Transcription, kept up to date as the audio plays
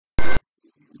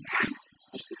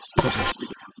One.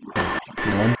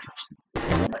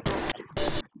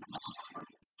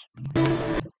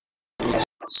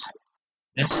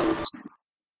 Yes.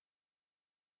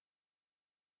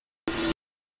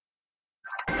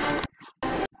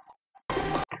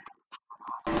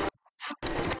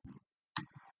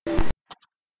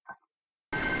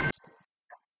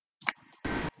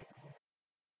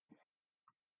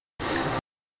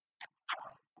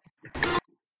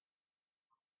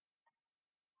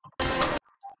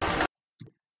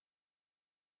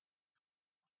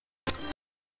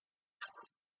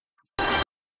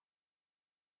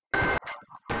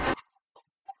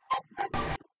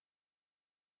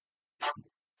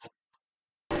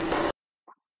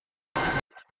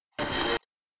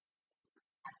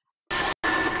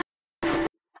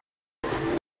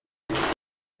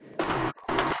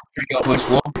 Here we go. Plus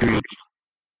one period.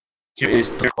 Here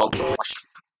is the following question.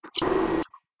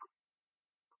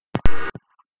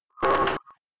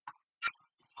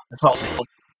 The following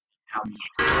how many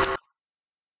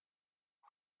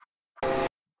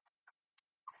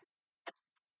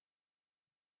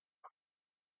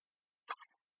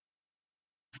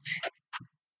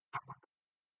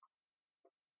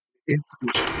it's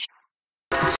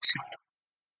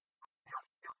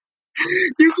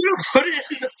you gonna put it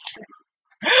in the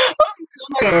I'm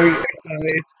gonna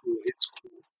it's cool, it's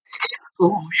cool. It's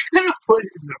cool. You're gonna put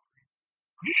it in the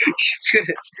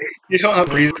you don't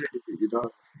have reason to do it, you don't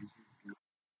have reason to do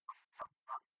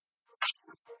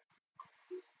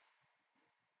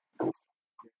it.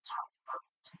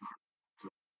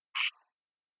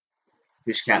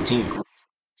 Fish cat team.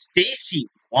 Stacy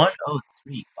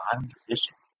 103, bottom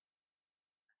position.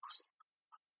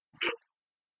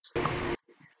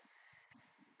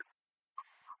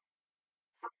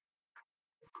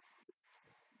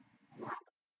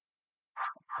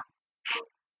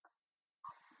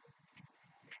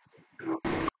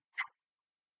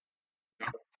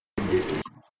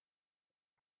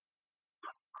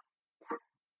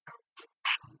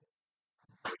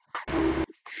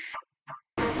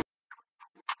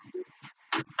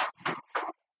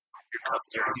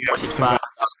 You have $5,000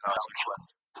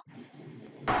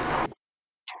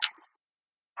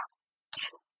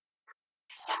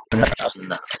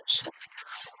 $1,000.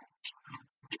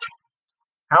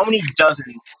 How many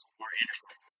dozens were in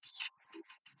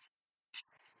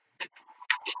it?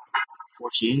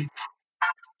 14,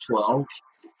 12,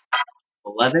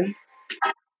 11,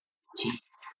 10.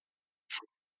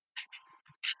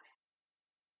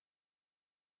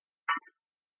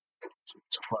 So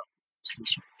 12.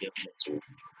 Stacy would be able to answer.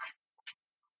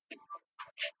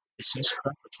 Is this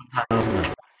correct for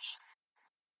 $25,000?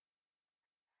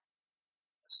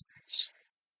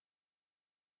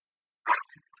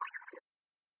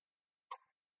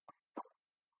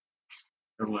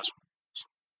 There was.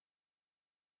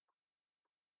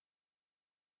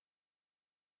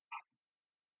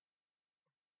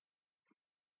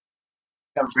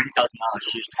 Got $30,000.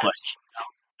 Here's the question.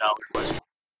 $1,000 question.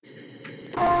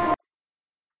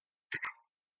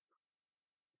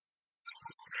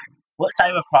 What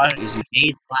type of product is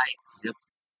made by Zippo?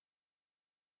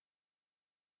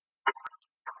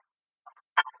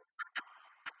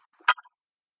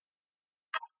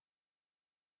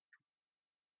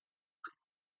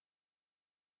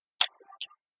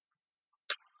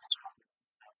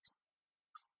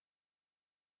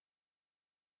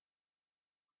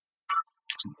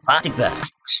 Plastic bags.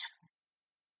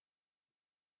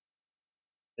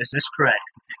 Is this correct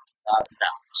for $50,000?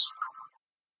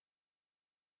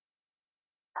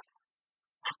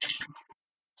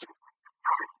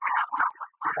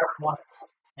 What?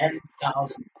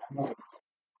 $10,000.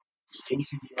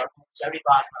 Stacy, do you want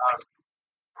 75,000?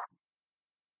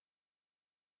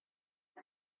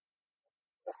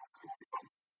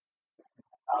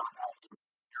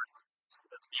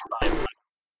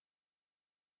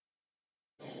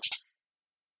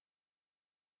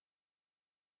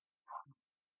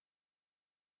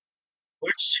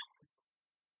 Which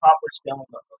proper spelling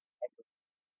of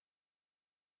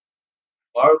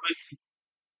barbecue,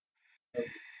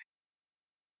 hibachi,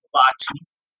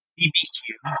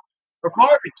 BBQ, or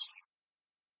barbecue?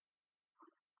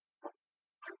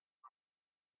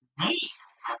 D.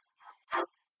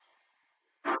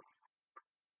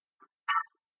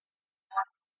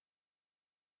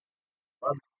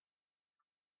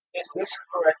 Is this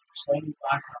correct for $75,000?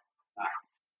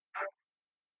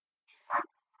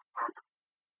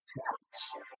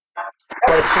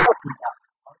 Well, it's 50.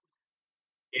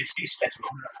 If she says we're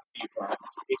going to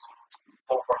be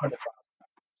for $100,000.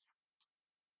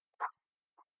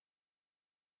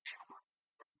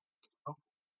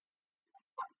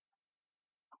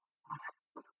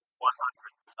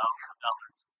 $100,000.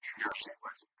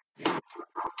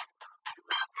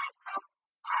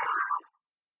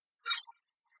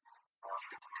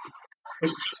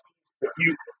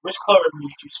 Which color would you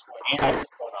choose for? And I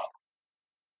just going up.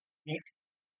 Pink,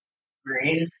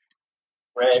 green,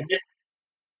 red,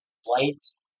 white,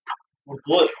 or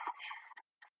blue.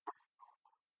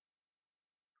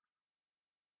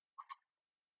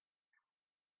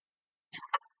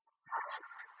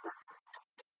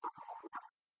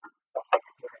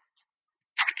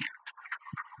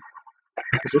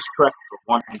 Is this correct for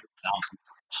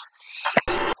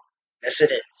 100,000? Yes,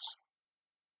 it is.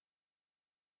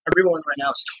 Everyone right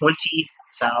now is 20,000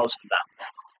 dollars.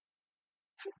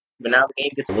 But now the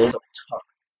game gets a little bit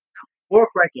tougher. Four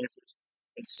correct answers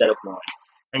instead of one.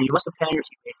 And you must have had your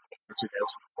teammates answer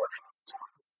those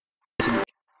questions.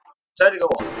 Decided to go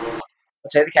on.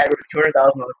 Let's say the category for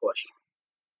 $200,000 question.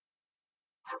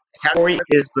 The category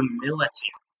is the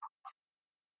military.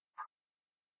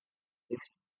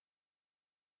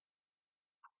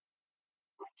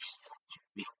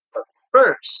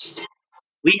 First,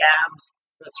 we have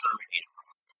the Terminator.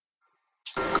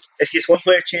 This gives one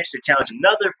player a chance to challenge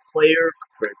another player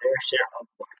for their share of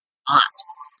the pot.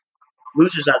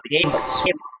 Losers out of the game, but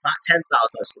not $10,000.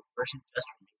 So the person just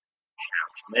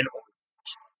challenge win or lose.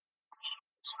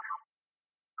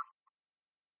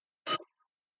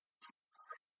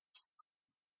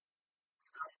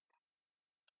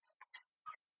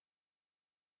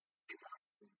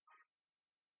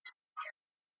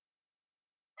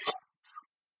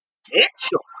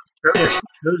 Mitchell, Terminator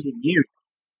choosing you.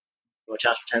 Go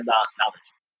challenge for $10,000.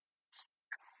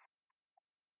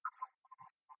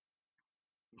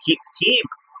 Keep the team.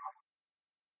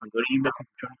 I'm going to you for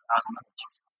 $200,000.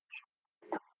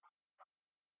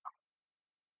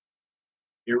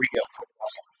 Here we go.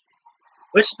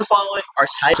 Which of the following are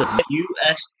types of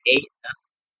USAF?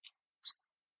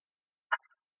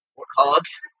 Warthog,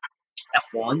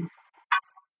 F1,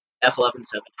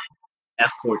 F-11-7,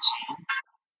 F-14,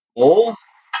 or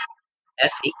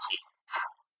F-18.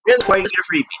 Here's where you get a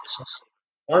freebie. This is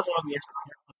one wrong answer.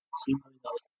 $2 million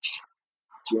question.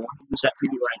 Do you want to use that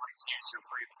freebie right now? Answer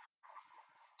freebie.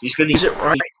 He's going to use it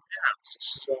right now. This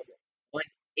is one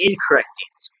incorrect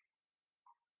answer.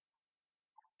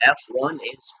 F1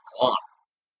 is gone.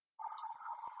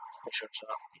 Make sure it's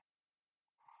off.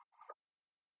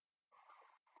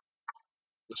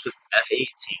 What's with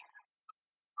F-18?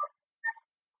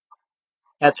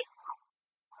 Heather.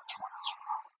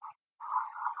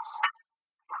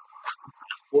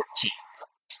 F-14.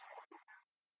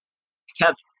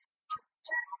 Kevin.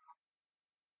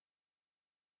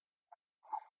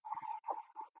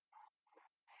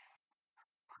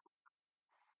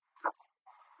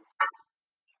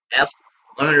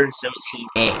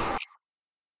 F-117A.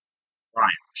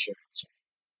 Ryan, for sure.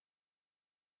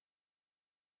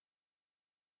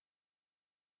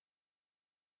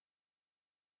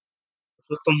 What's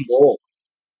with the mole?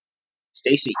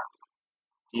 Stacy,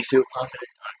 do you feel confident?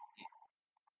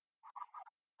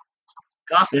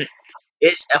 Confident.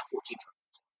 It's F-14.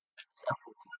 It's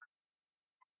F-14.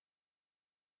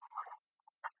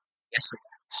 Yes,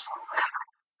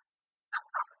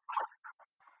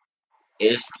 it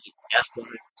is the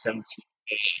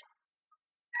F-117A.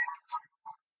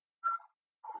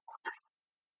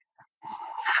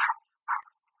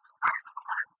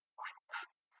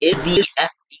 Is the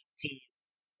F-18.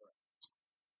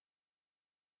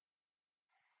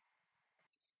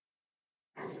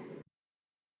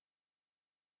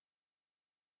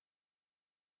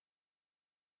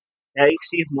 Now you can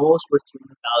see if moles worth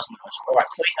 $200,000 or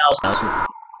 $20,000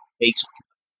 makes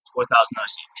 $4,000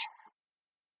 each.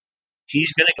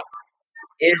 She's gonna go.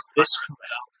 Is this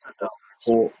correct? The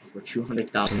whole for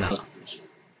 $200,000.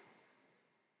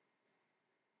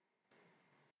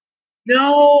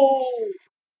 No,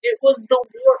 it was the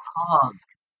warthog.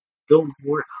 The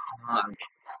warthog.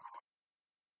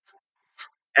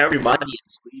 Everybody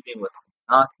is leaving with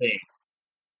nothing.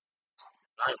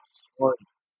 I'm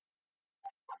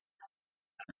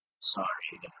sorry,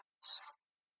 guys.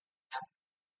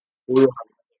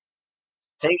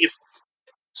 Thank you.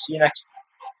 See you next time.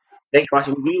 Thank you for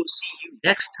watching. We will see you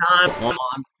next time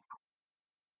on